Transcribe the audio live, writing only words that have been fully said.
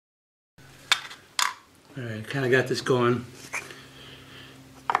Alright, kind of got this going.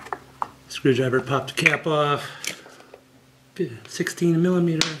 Screwdriver, pop the cap off. 16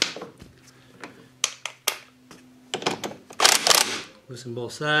 millimeter. Loosen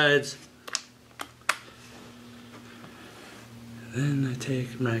both sides. Then I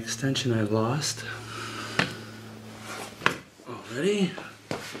take my extension I lost already.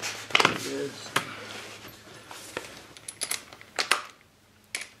 There it is.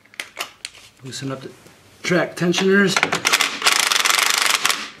 Loosen up the track tensioners.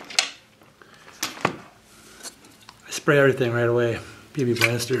 I spray everything right away. BB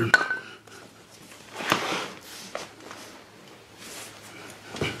blaster.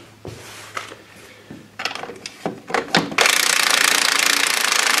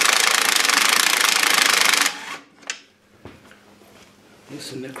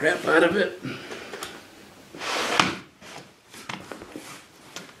 Loosen the crap out of it.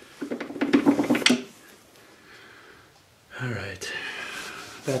 Alright,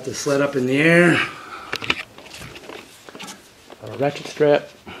 got the sled up in the air. A ratchet strap.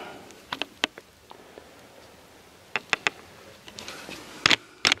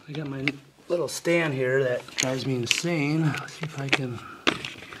 I got my little stand here that drives me insane. Let's see if I can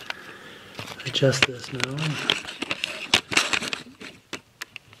adjust this now.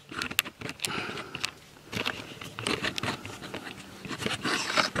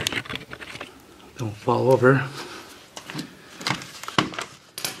 Don't fall over.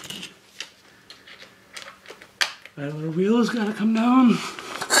 My little wheels gotta come down.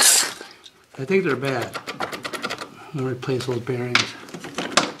 I think they're bad. I'm gonna replace those bearings.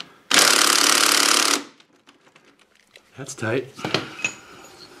 That's tight.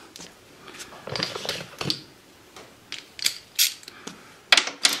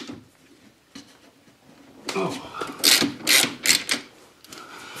 Oh.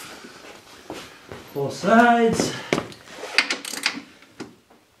 Both sides.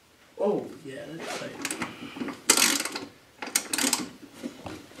 Oh, yeah, that's tight.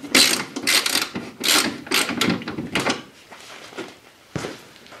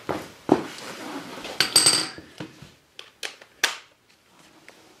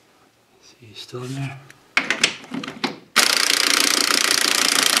 See, he's still in there.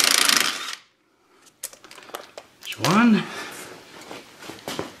 There's one.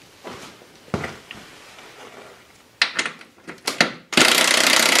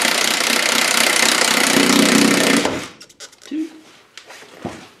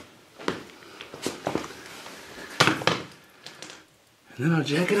 And then I'll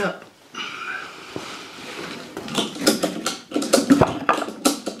jack it up.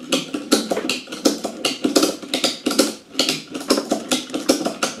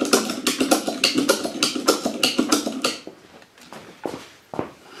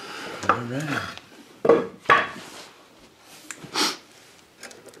 All right.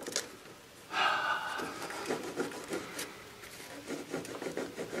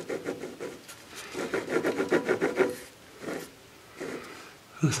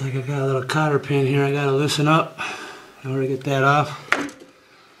 Looks like I got a little cotter pin here I gotta loosen up in order to get that off.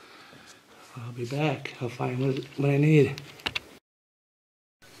 I'll be back. I'll find what I need.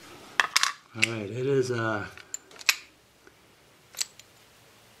 Alright, it is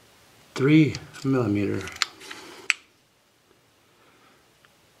 3 millimeter.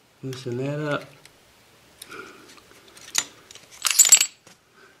 Loosen that up.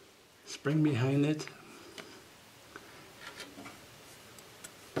 Spring behind it.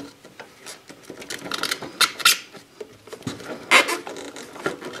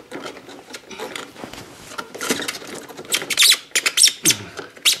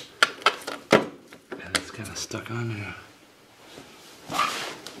 Stuck on there.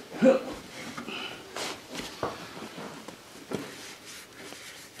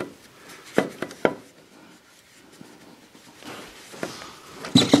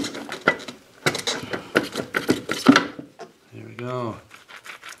 There we go.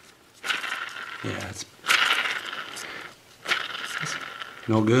 Yeah, it's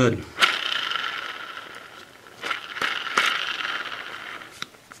no good.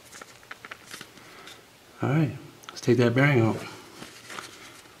 Alright, let's take that bearing out.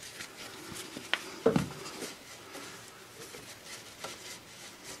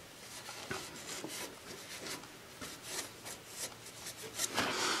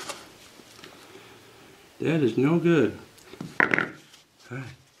 That is no good. Alright,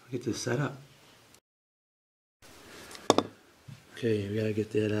 I'll get this set up. Okay, we gotta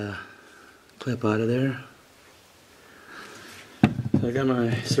get that clip out of there. So I got my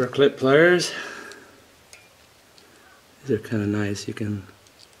circlip pliers. These are kind of nice. You can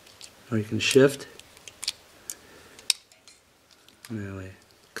shift. Now we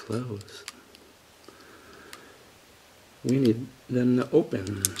close. We need them to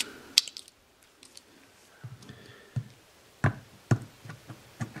open.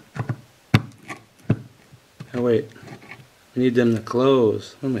 Oh wait, we need them to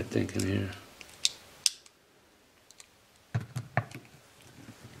close. What am I thinking here?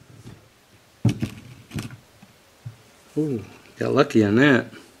 Ooh, got lucky on that.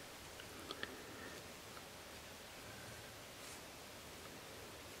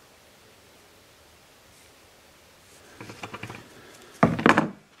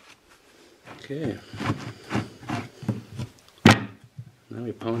 Okay. Now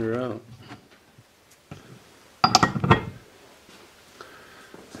we pound her out.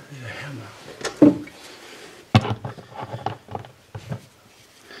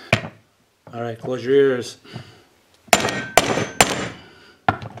 All right, close your ears.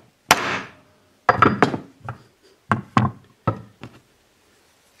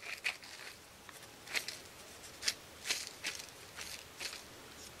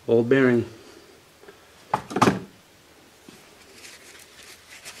 Old bearing.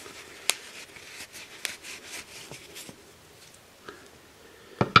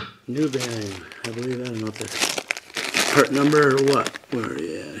 New bearing. I believe, I don't know if that's part number or what. Where are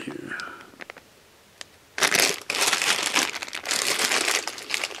you at here?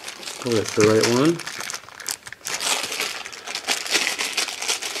 Oh, that's the right one.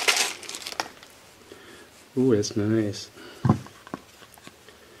 Ooh, that's nice.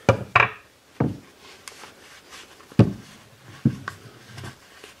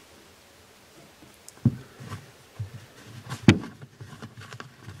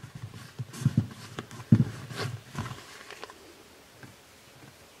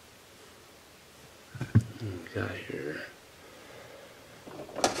 Got here.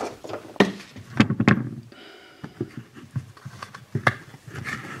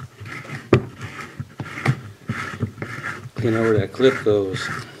 You know where that clip goes.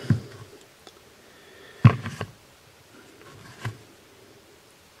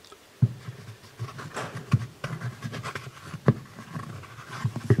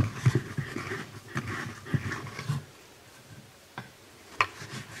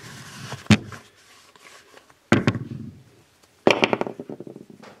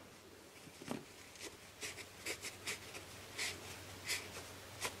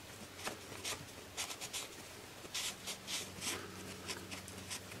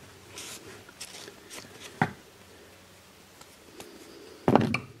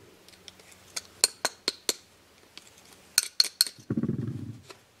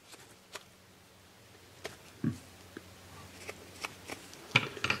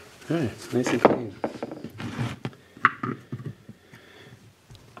 Alright, nice and clean.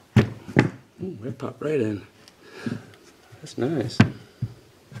 Ooh, it popped right in. That's nice.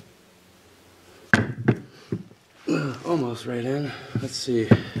 Almost right in. Let's see.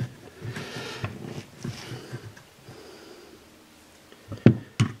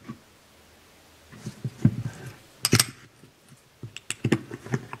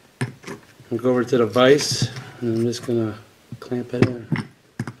 I'll go over to the vise and I'm just gonna clamp it in.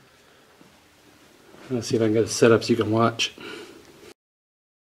 Let's see if I can get it set up so you can watch.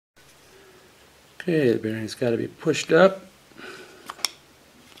 Okay, the bearing's got to be pushed up.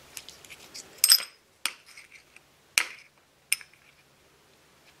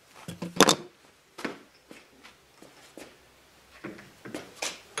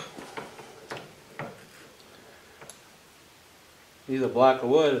 Use a block of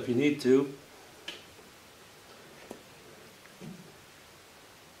wood if you need to.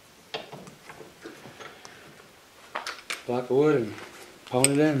 Block of wood and pound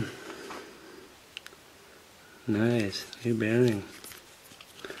it in. Nice, new bearing.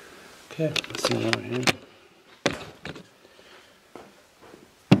 Okay, let's see one over here.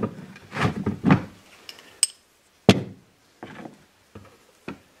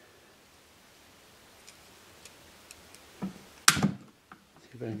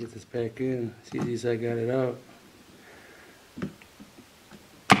 See if I can get this back in. See these, I got it out.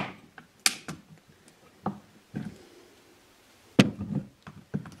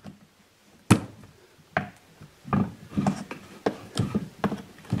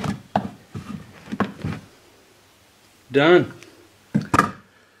 Done.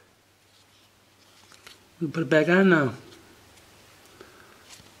 We put it back on now.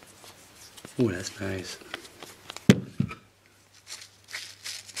 Oh, that's nice.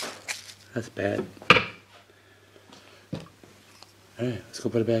 That's bad. Alright, let's go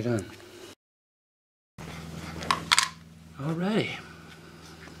put it back on. Alrighty.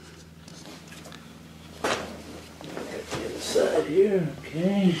 side here,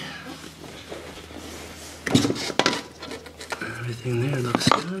 okay. Everything there looks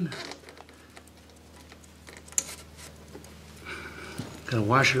good. Got a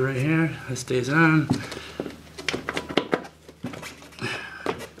washer right here, that stays on.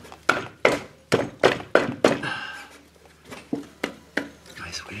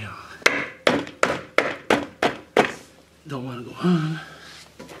 Nice wheel. Don't want to go on.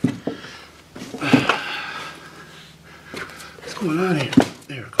 What's going on here?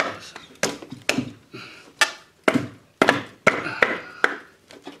 There it goes.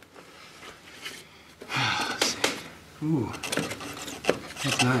 Let's see. Ooh,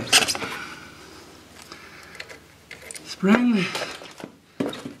 that's nice. Spring.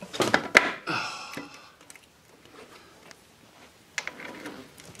 Oh.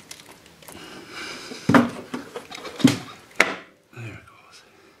 There it goes.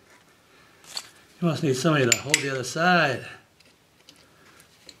 You must need somebody to hold the other side.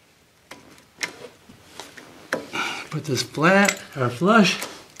 Put this flat or flush.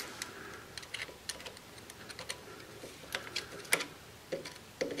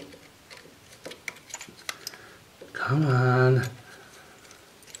 Come on.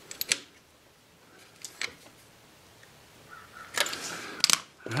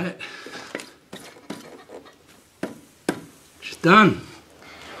 All right. She's done.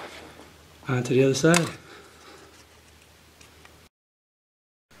 On to the other side.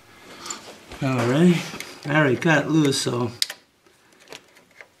 All right. I already got it loose, so.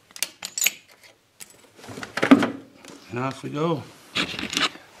 And off we go.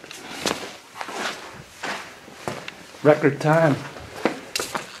 Record time.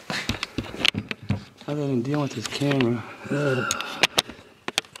 Other than dealing with this camera.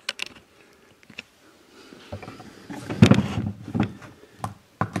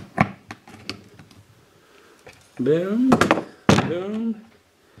 Boom, boom.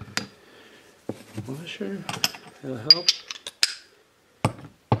 Washer, that'll help.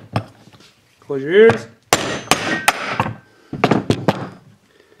 Close your ears.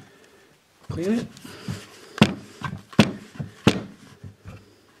 Clean it.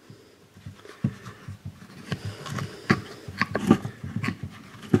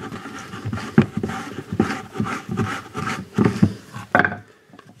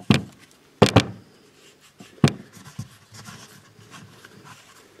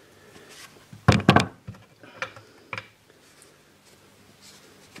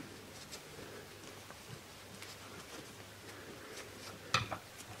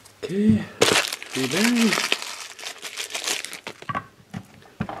 Okay, three bearings.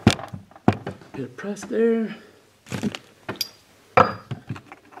 Get it pressed there.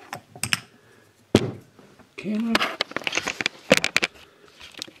 Camera.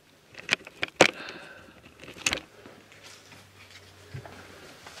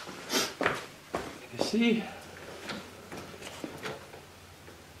 You see?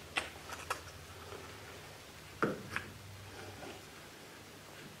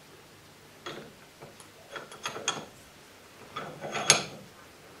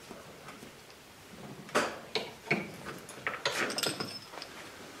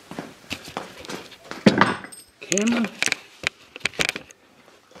 Camera.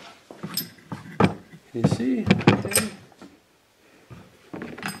 Can you see? Okay.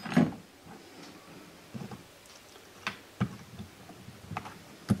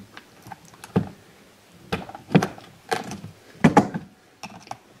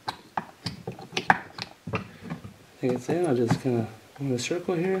 I think it's in. I'll just kind of go in a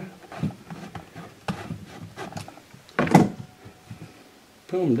circle here.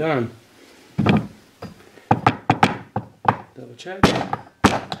 Boom, done. Double check.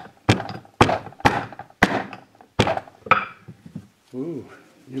 Ooh,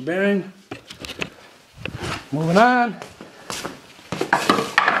 new bearing. Moving on.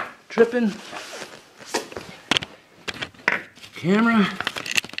 Tripping. Camera.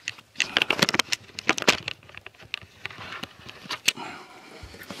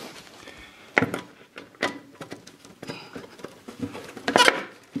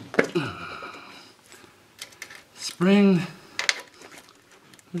 Spring.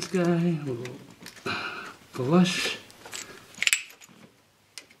 This guy will flush.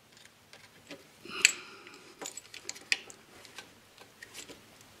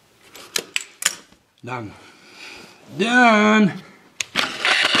 Done. Done.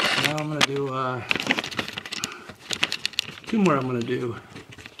 Now I'm gonna do two more. I'm gonna do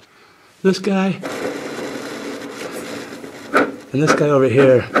this guy and this guy over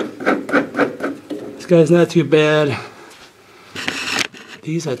here. This guy's not too bad.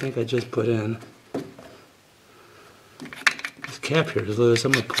 These I think I just put in. cap here is loose.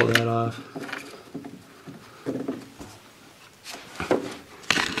 I'm going to pull that off.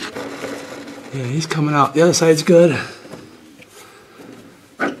 Yeah, he's coming out. The other side's good.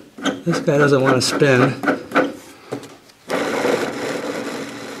 This guy doesn't want to spin.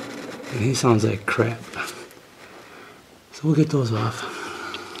 And he sounds like crap. So we'll get those off.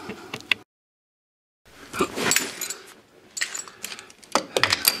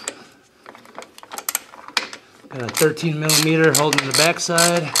 Got a 13 millimeter holding the back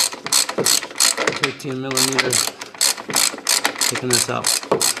side. 13 millimeter taking this out.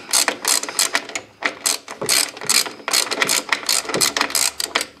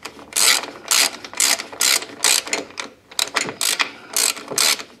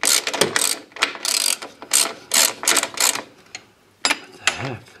 What the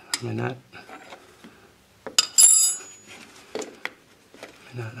heck? Am I not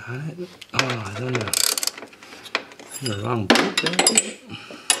on it? Oh, I don't know. The wrong bolt there.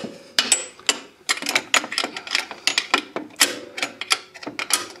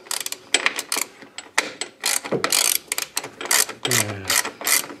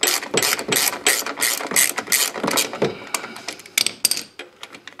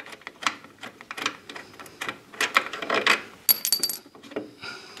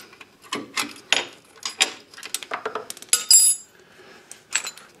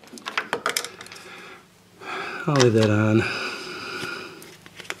 I'll leave that on.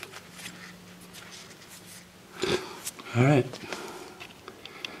 Alright.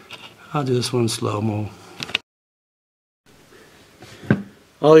 I'll do this one slow-mo.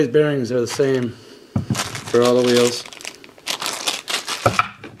 All these bearings are the same for all the wheels.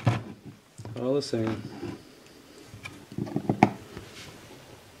 All the same.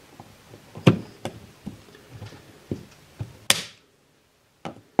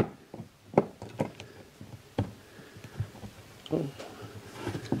 Oh.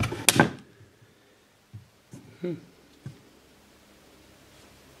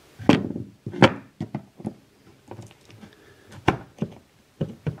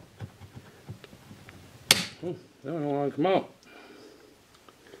 Oh, that one don't want to come out.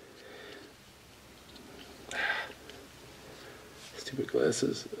 Stupid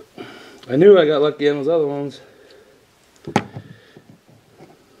glasses. I knew I got lucky on those other ones.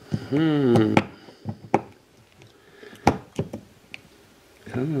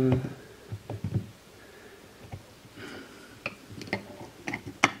 Come on.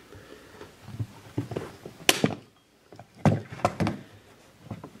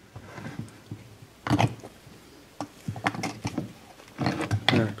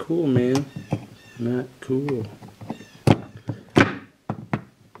 Not cool, man. Not cool.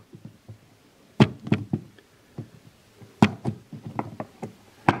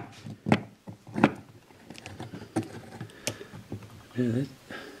 Yeah, that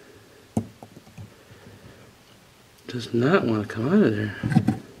does not want to come out of there.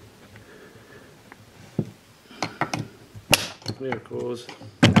 There it goes.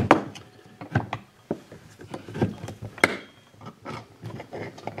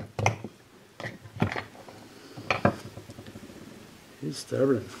 He's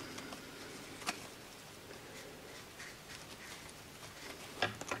stubborn.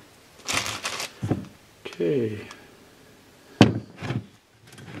 Okay.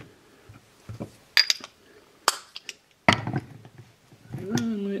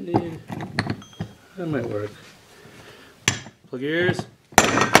 That might work. Plug your ears.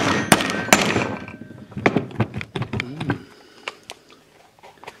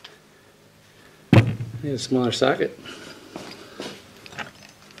 Need a smaller socket.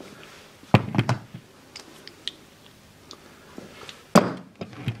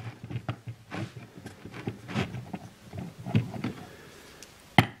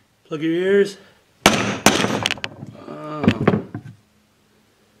 Plug your ears.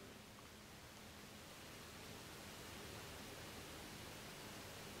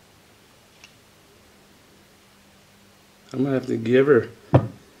 I'm gonna have to give her. Hope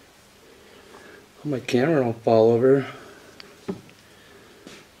my camera don't fall over.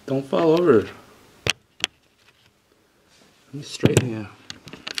 Don't fall over. Let me straighten you.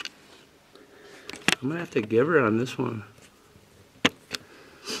 I'm gonna have to give her on this one.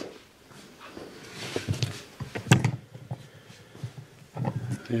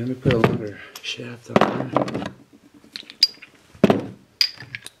 Yeah, let me put a longer shaft on there.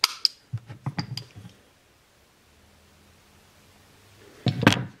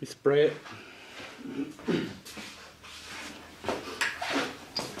 We spray it.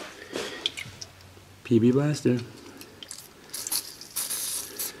 PB Blaster.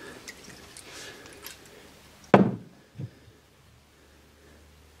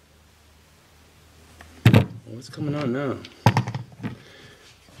 what's coming on now?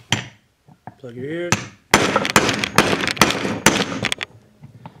 Plug your ears.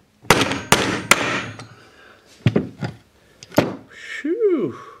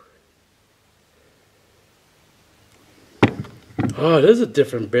 Phew. Oh, it is a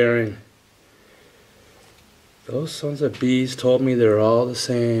different bearing. Those sons of bees told me they're all the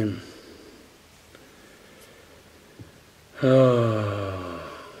same. Oh.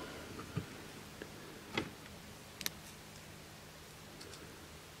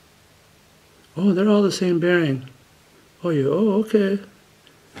 Oh, they're all the same bearing. Oh, okay.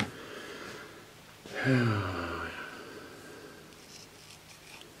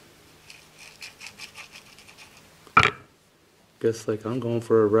 Guess like I'm going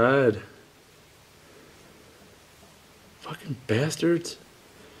for a ride. Fucking bastards.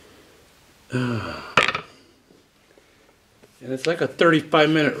 And it's like a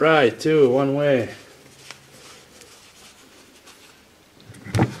 35-minute ride too, one way.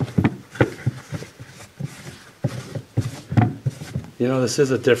 You know, this is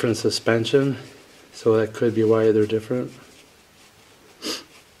a different suspension, so that could be why they're different.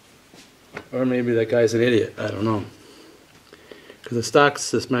 Or maybe that guy's an idiot, I don't know. Because the stock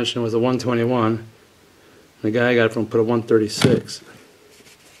suspension was a 121. The guy got it from put a 136.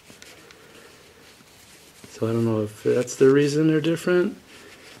 So I don't know if that's the reason they're different,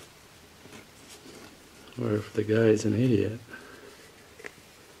 or if the guy's an idiot.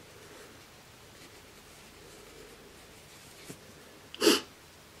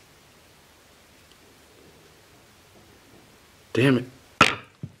 Damn it. I'm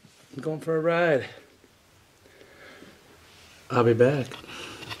going for a ride. I'll be back.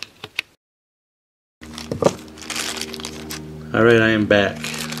 Alright, I am back.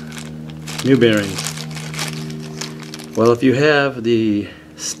 New bearings. Well, if you have the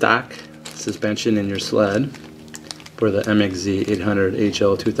stock suspension in your sled for the MXZ 800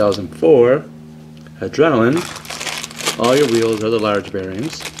 HL 2004 Adrenaline, all your wheels are the large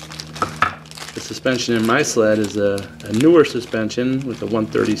bearings. The suspension in my sled is a newer suspension with a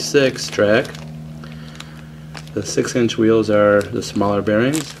 136 track. The 6-inch wheels are the smaller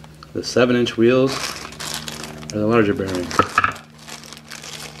bearings. The 7-inch wheels are the larger bearings.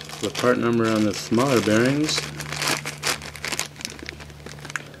 The part number on the smaller bearings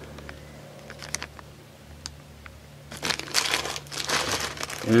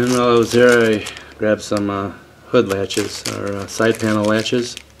and while I was there I grabbed some hood latches or side panel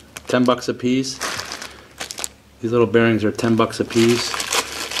latches. $10 a piece. These little bearings are $10 a piece.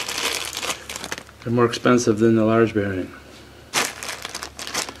 They're more expensive than the large bearing.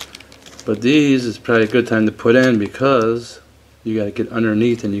 But these is probably a good time to put in because you got to get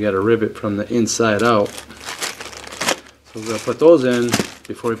underneath and you got to rivet from the inside out. So we're going to put those in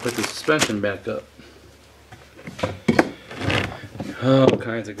before we put the suspension back up. All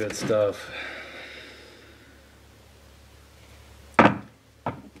kinds of good stuff.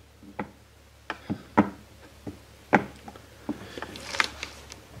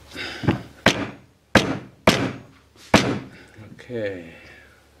 Okay,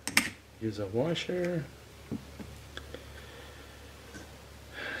 use a washer,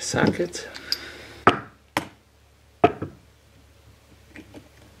 socket,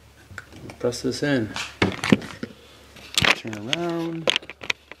 press this in, turn around,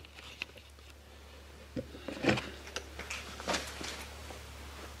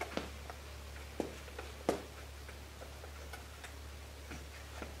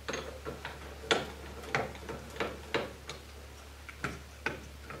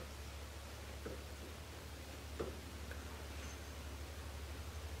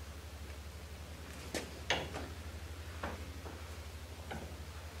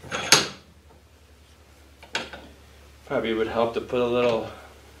 probably would help to put a little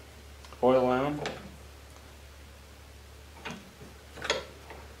oil on them.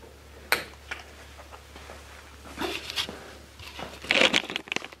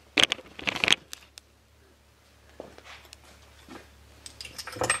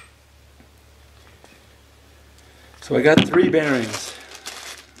 So I got 3 bearings.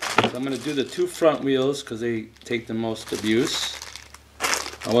 So I'm going to do the 2 front wheels because they take the most abuse.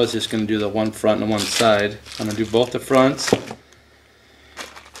 I was just going to do the one front and one side. I'm going to do both the fronts.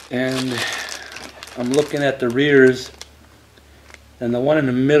 And I'm looking at the rears. And the one in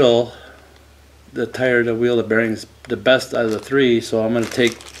the middle, the tire, the wheel, the bearings, the best out of the 3. So I'm going to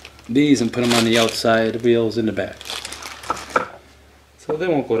take these and put them on the outside wheels in the back. So they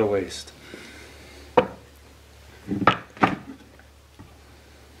won't go to waste.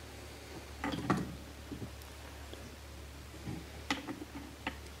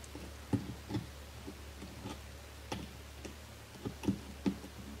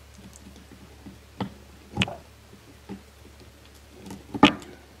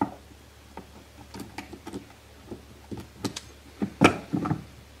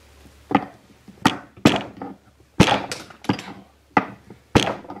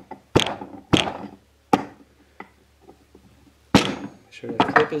 sure the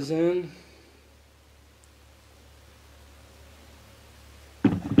clip is in.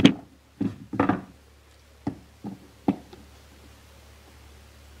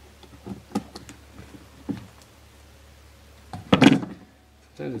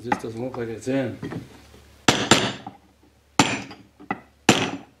 Sometimes it just doesn't look like it's in.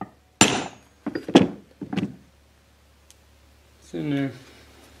 It's in there.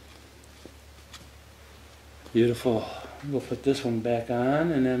 Beautiful. We'll put this one back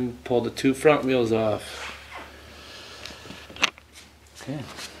on and then pull the two front wheels off. Okay,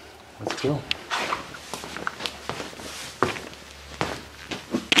 let's go.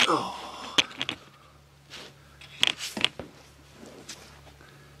 Oh.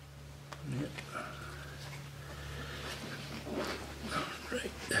 Yep.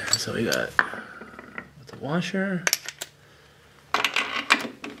 Right there. So we got the washer.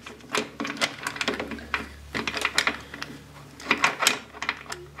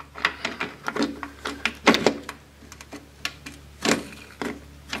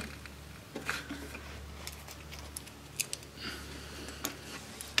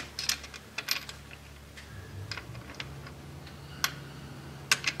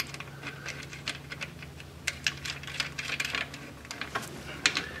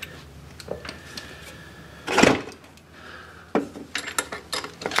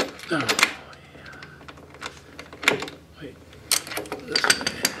 Oh, yeah. Wait, this way.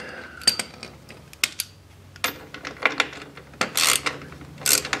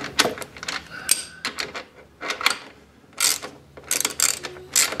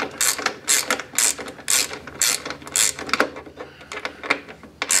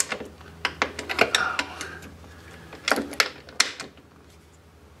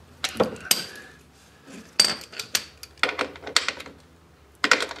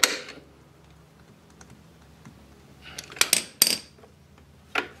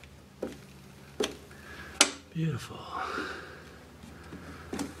 Beautiful.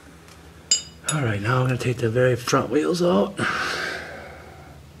 All right, now I'm going to take the very front wheels out.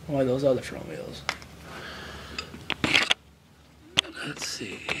 Why, those are the front wheels. Let's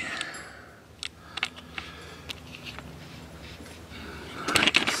see. All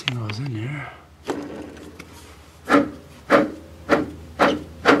right, let's see those in there.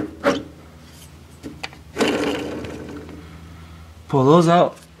 Pull those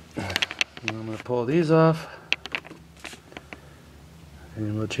out. And I'm going to pull these off.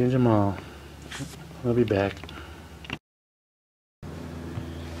 And we'll change them all. I'll be back.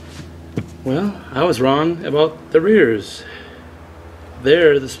 Well, I was wrong about the rears.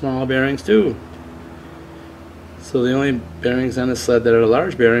 They're the small bearings too. So the only bearings on the sled that are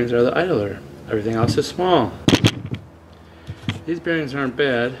large bearings are the idler. Everything else is small. These bearings aren't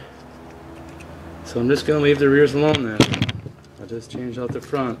bad. So I'm just going to leave the rears alone then. I'll just change out the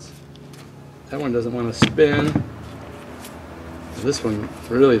fronts. That one doesn't want to spin. This one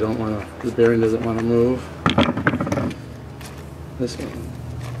really don't want to, the bearing doesn't want to move. This one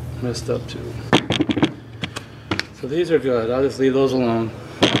messed up too. So these are good. I'll just leave those alone.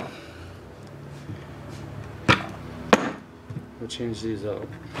 We'll change these out.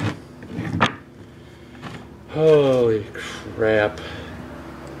 Holy crap.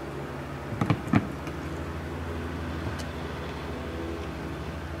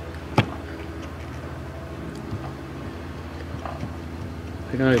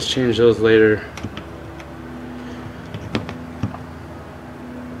 I can always change those later.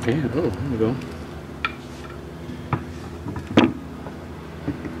 Okay, oh, there we go.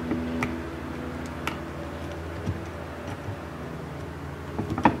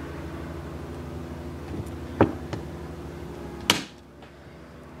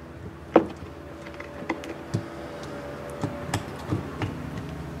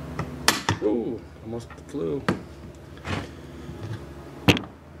 Ooh, almost flew.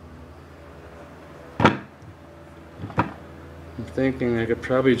 I'm thinking I could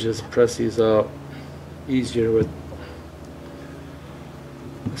probably just press these out easier with,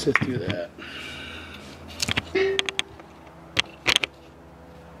 let's just do that.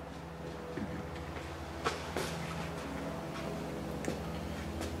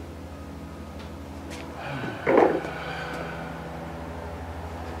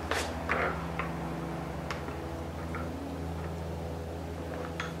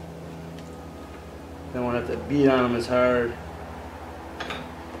 Don't want to have to beat on them as hard.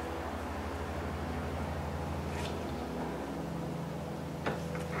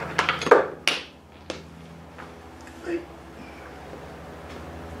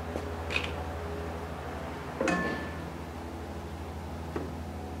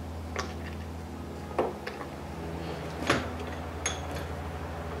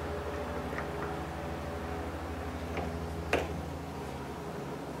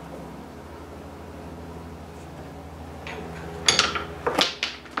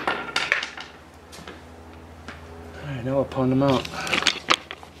 pound them out.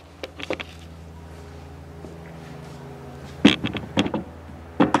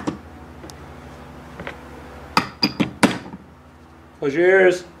 Close your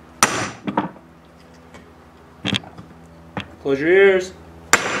ears. Close your ears.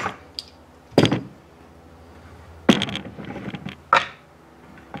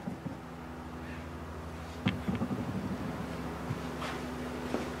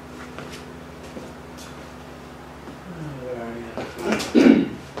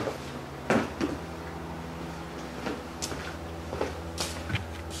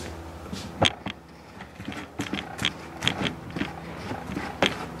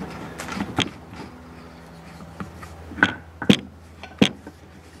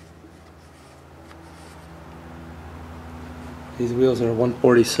 These wheels are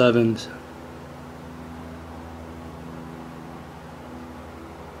 147s.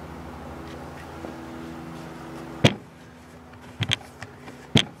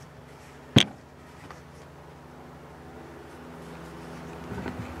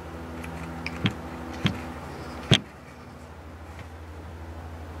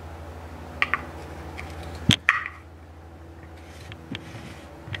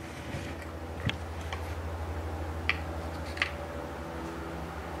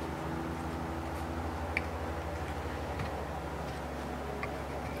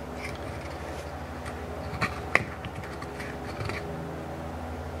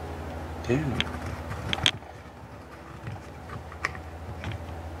 Damn.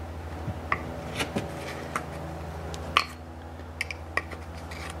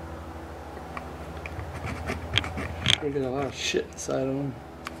 We got a lot of shit inside of them.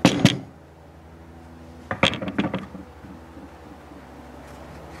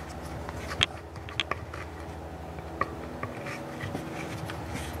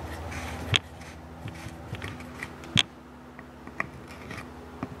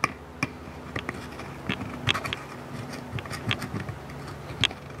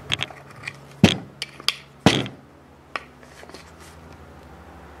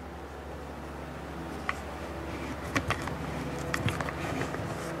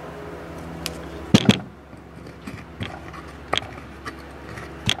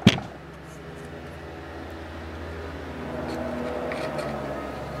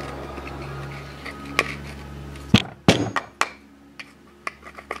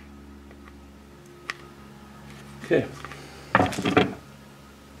 Okay.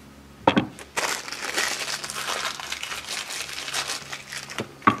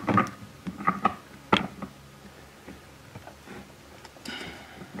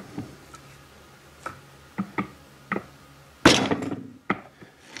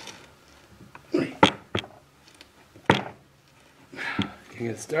 Can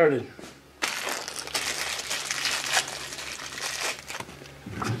get started.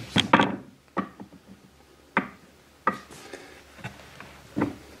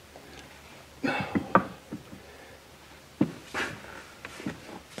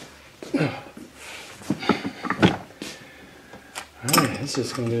 Alright, it's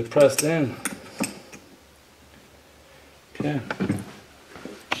just going to get pressed in. Okay.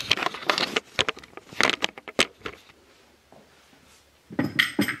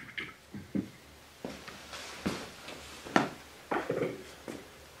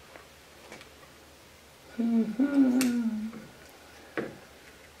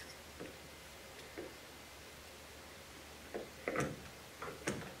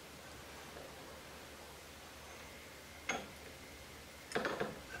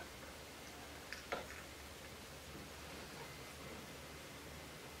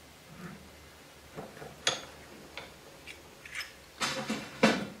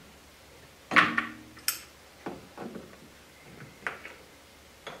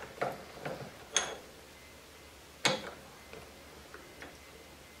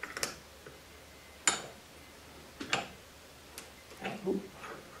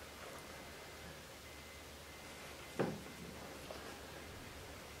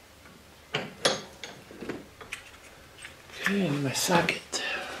 Okay, my socket.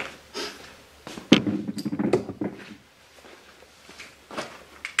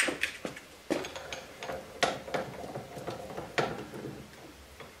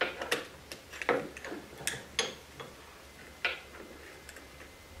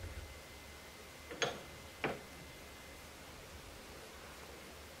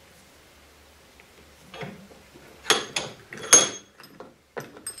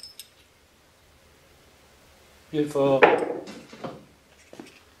 Beautiful.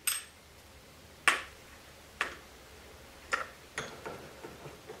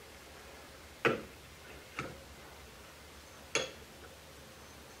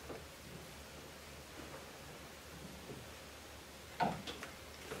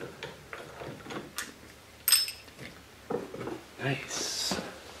 Nice.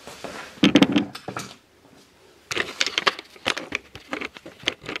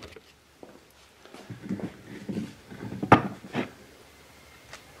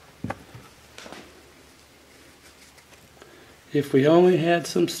 If we only had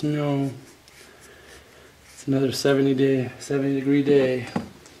some snow. It's another 70 degree day.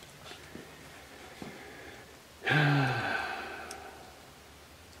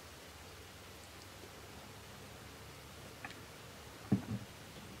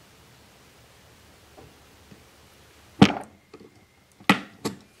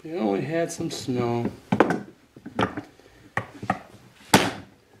 We only had some snow.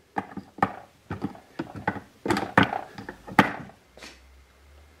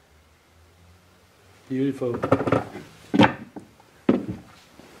 Beautiful.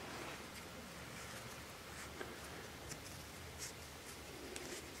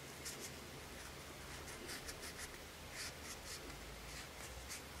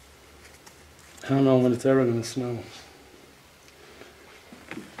 I don't know when it's ever going to snow.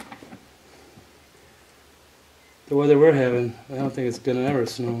 The weather we're having, I don't think it's going to ever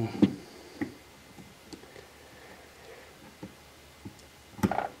snow.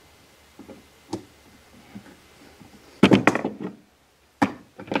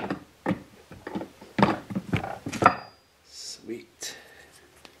 Sweet.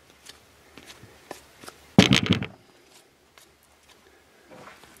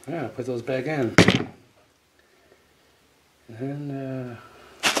 Yeah, put those back in. And then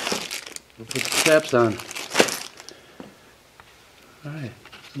we'll put the straps on. Alright,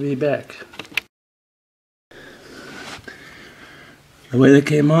 be back. The way they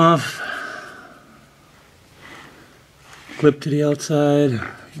came off, clip to the outside,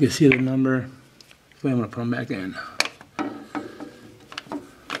 you can see the number. So I'm going to put them back in.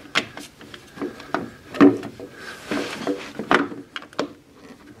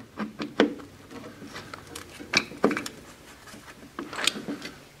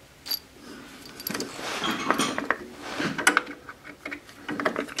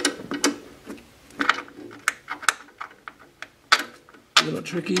 A little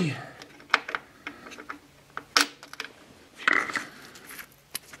tricky.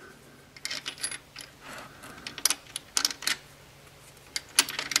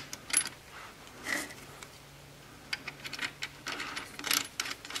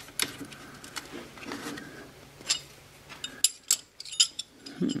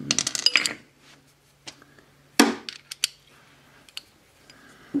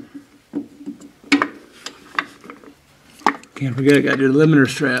 Can't forget I got your limiter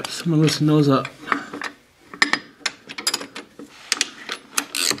straps. I'm gonna loosen those up.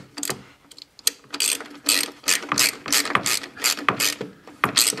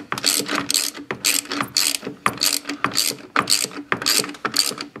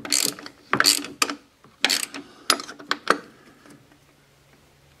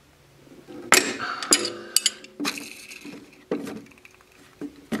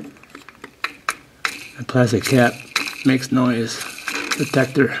 The plastic cap makes noise.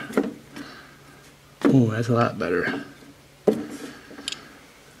 Protector. Oh, that's a lot better.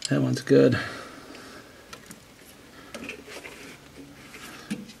 That one's good.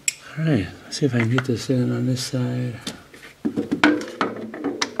 Alright, let's see if I can get this in on this side.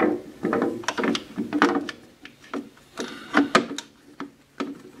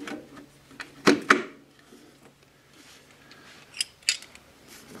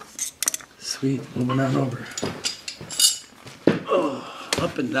 Sweet, moving on over. Oh,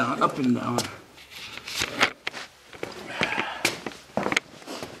 up and down, up and down.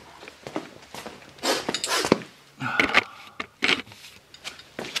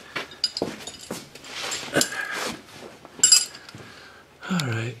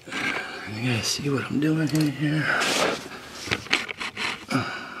 Alright, you guys see what I'm doing in here?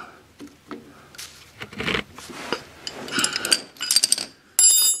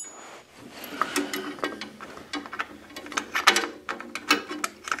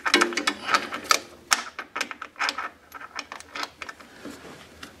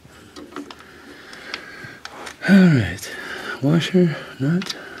 Alright, washer,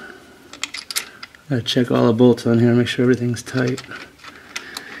 nut. Gotta check all the bolts on here, make sure everything's tight.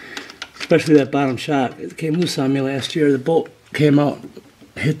 Especially that bottom shock. It came loose on me last year. The bolt came out,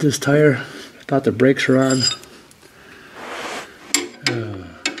 hit this tire. I thought the brakes were on.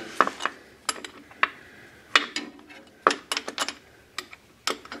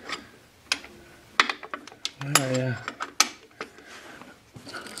 Yeah.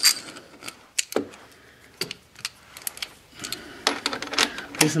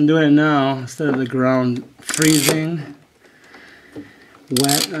 I guess I'm doing it now instead of the ground freezing.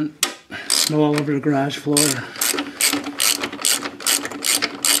 wet and snow all over the garage floor.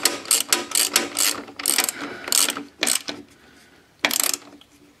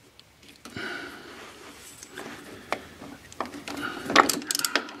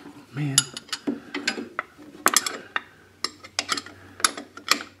 Man.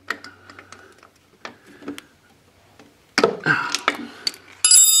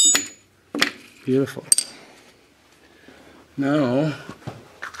 Beautiful. Now,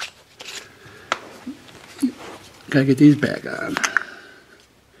 gotta get these back on.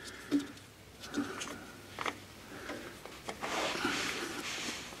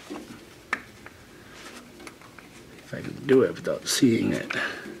 If I can do it without seeing it.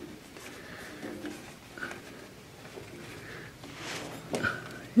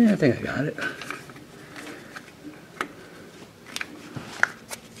 Yeah, I think I got it.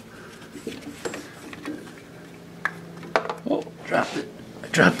 Oh, dropped it. I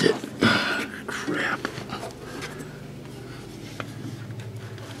dropped it. Crap.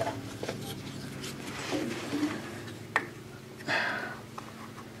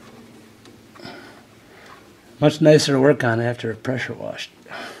 Much nicer to work on after pressure washed.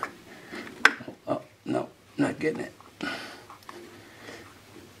 Oh, no, not getting it.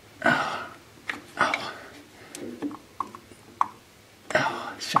 Oh, oh,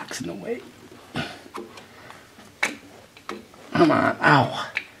 oh, shock's in the way. Come on, ow.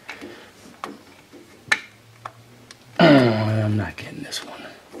 Oh, I'm not getting this one.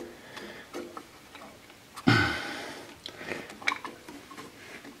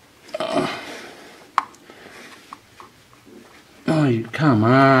 Oh, you, come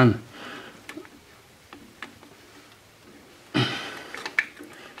on. I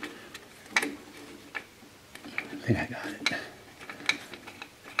think I got it.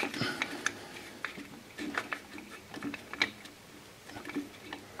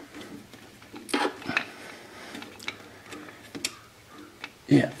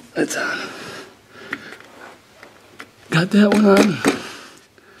 Yeah, it's on. Got that one on.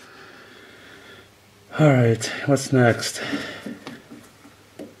 Alright, what's next?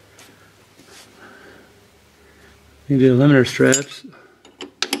 You can do the limiter straps.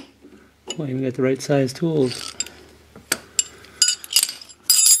 Well, you even got the right size tools.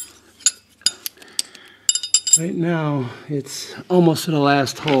 Right now, it's almost to the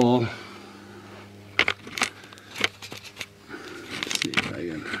last hole. Let's see if I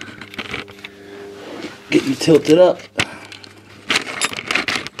can get you tilted up.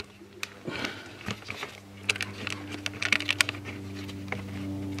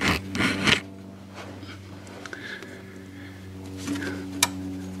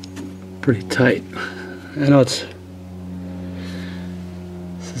 Pretty tight. I know it's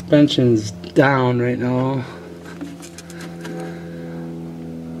suspension's down right now.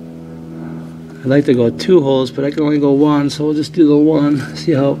 I'd like to go 2 holes, but I can only go 1, so we'll just do the 1.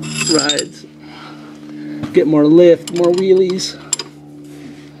 See how it rides. Get more lift, more wheelies.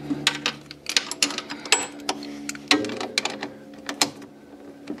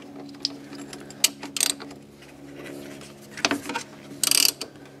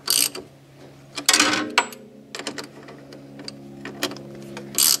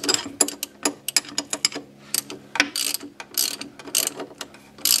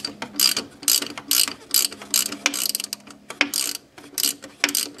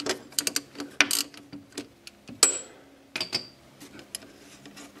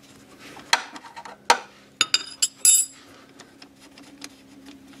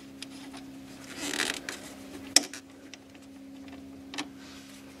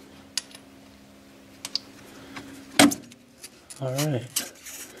 All right.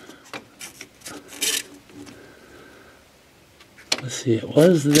 Let's see, it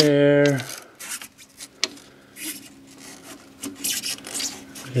was there.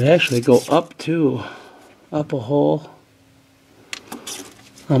 We could actually go up too, up a hole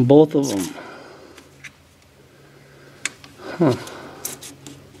on both of them. Huh.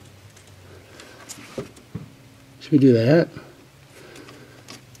 Should we do that?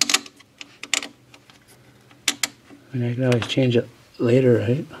 I mean, I can always change it later,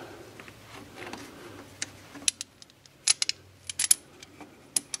 right?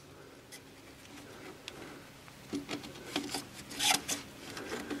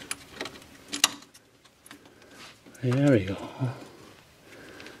 There we go.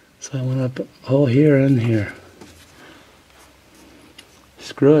 So I went up a hole here and here.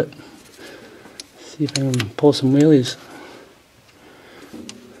 Screw it. See if I can pull some wheelies.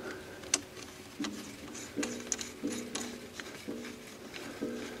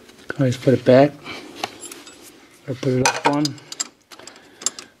 Always put it back, or put it up 1.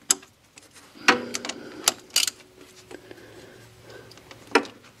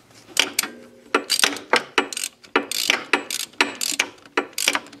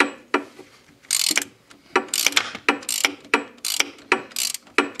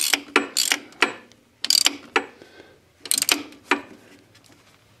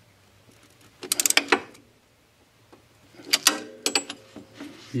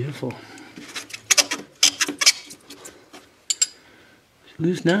 Beautiful. It's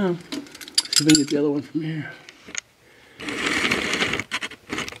loose now. See if we can get the other one from here.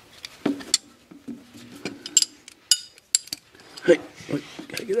 Hey, wait,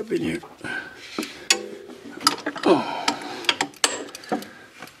 gotta get up in here. Oh.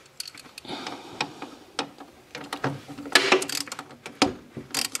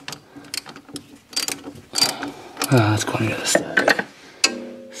 It's going to the other side.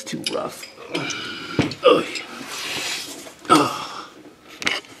 It's too rough. Oh. Oh.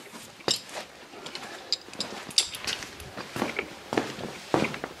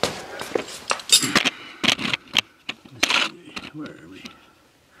 Where are we?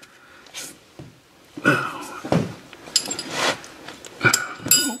 Oh.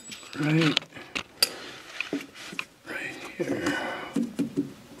 Right here.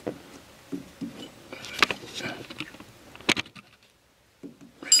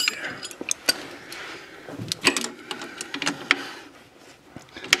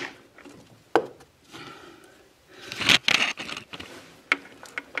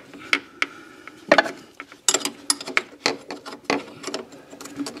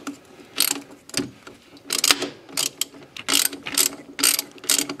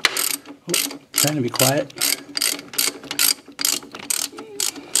 Trying to be quiet.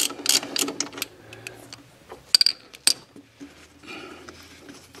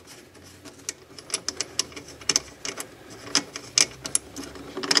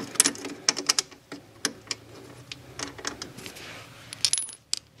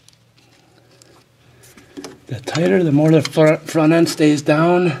 The tighter, the more the front end stays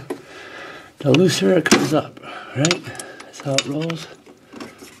down, the looser it comes up, right? That's how it rolls.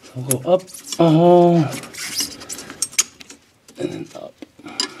 So we'll go up, and then up.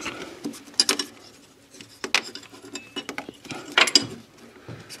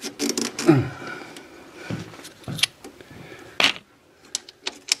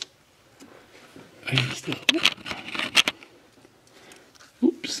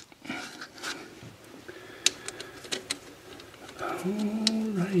 Oops. All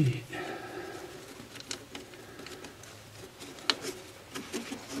right.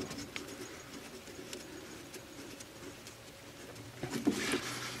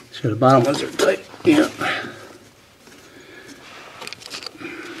 Sure, the bottom ones are tight. Yeah.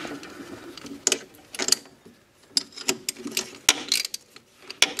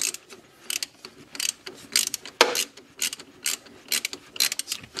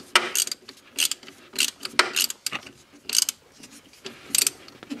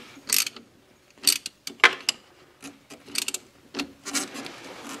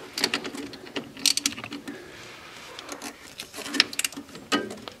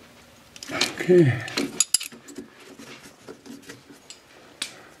 Okay.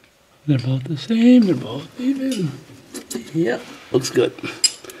 They're both the same, they're both even. Yep, looks good.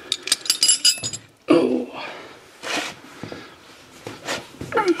 Oh.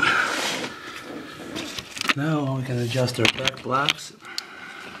 Now we can adjust our back blocks.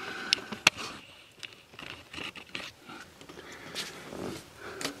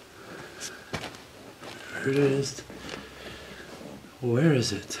 There it is. Where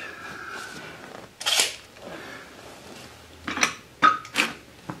is it?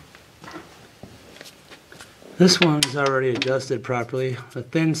 This one is already adjusted properly. The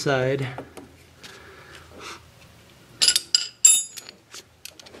thin side.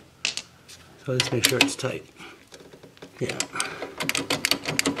 So let's make sure it's tight. Yeah.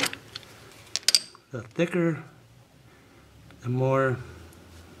 The thicker, the more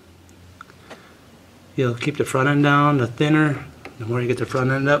you'll keep the front end down. The thinner, the more you get the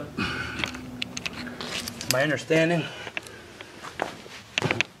front end up. My understanding.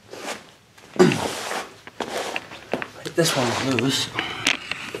 This one's loose.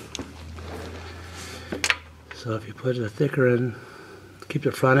 So if you put the thicker in, keep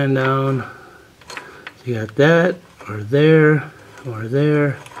the front end down. So you got that, or there, or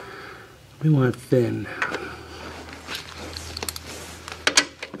there. We want thin.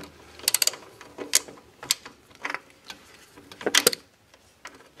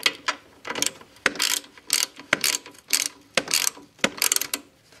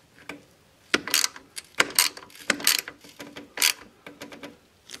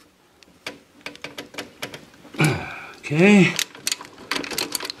 Okay.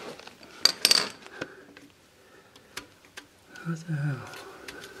 What the hell?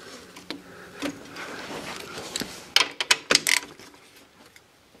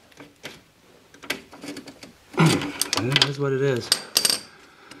 That is what it is.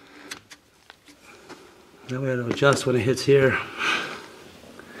 Now we have to adjust when it hits here.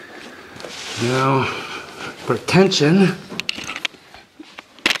 Now, for tension,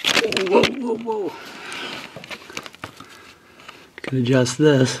 whoa, whoa, whoa. Can adjust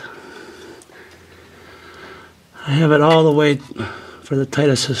this. I have it all the way for the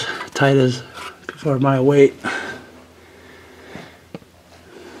tightest, for my weight.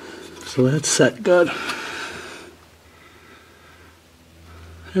 So that's set good.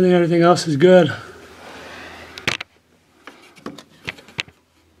 I think everything else is good.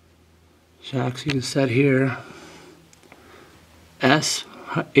 Shocks you can set here. S,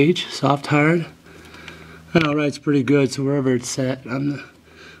 H, soft hard. That all writes pretty good, so wherever it's set, I'm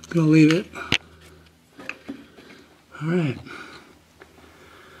gonna leave it. All right.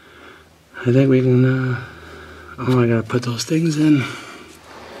 I think we can, oh, I gotta put those things in.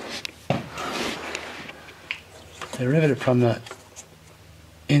 They riveted from the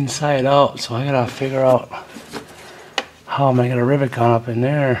inside out, so I gotta figure out how am I gonna rivet gun up in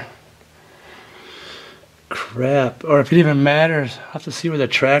there. Crap, or if it even matters, I'll have to see where the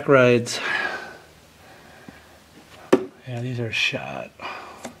track rides. Yeah, these are shot.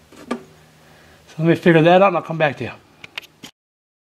 So let me figure that out and I'll come back to you.